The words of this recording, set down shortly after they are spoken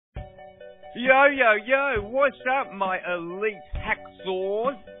Yo, yo, yo, what's up, my elite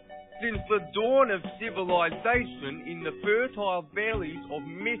hacksaws? Since the dawn of civilization in the fertile valleys of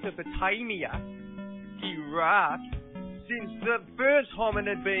Mesopotamia, Iraq, since the first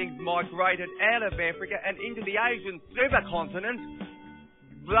hominid beings migrated out of Africa and into the Asian supercontinent,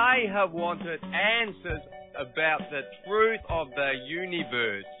 they have wanted answers about the truth of the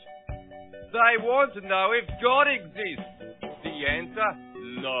universe. They want to know if God exists. The answer,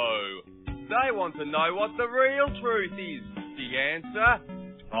 no. They want to know what the real truth is. The answer,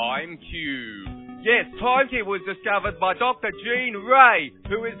 Time Cube. Yes, Time Cube was discovered by Dr. Jean Ray,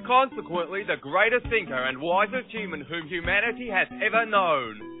 who is consequently the greatest thinker and wisest human whom humanity has ever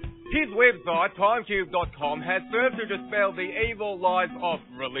known. His website, timecube.com, has served to dispel the evil lies of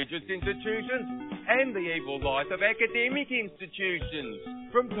religious institutions and the evil lies of academic institutions.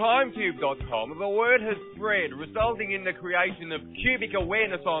 From timecube.com, the word has spread, resulting in the creation of Cubic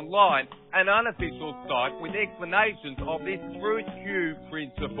Awareness Online, an unofficial site with explanations of this Truth Cube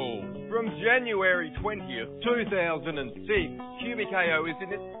principle. From January 20th, 2006, CubicAO is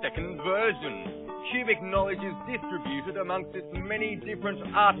in its second version. Cubic knowledge is distributed amongst its many different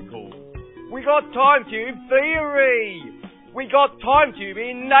articles. We got Time Cube theory! We got Time Cube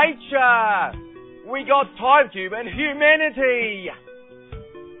in nature! We got Time Cube and humanity!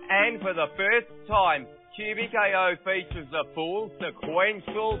 And for the first time, CubicAO features a full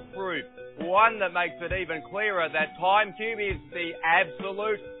sequential proof, one that makes it even clearer that Time Cube is the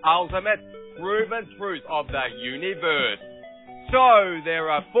absolute, ultimate, proven truth of the universe. So, there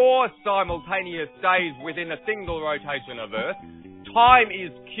are 4 simultaneous days within a single rotation of Earth. Time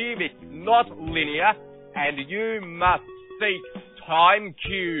is cubic, not linear, and you must seek Time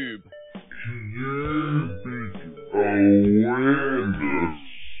Cube. Cubic Awareness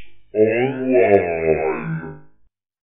Online.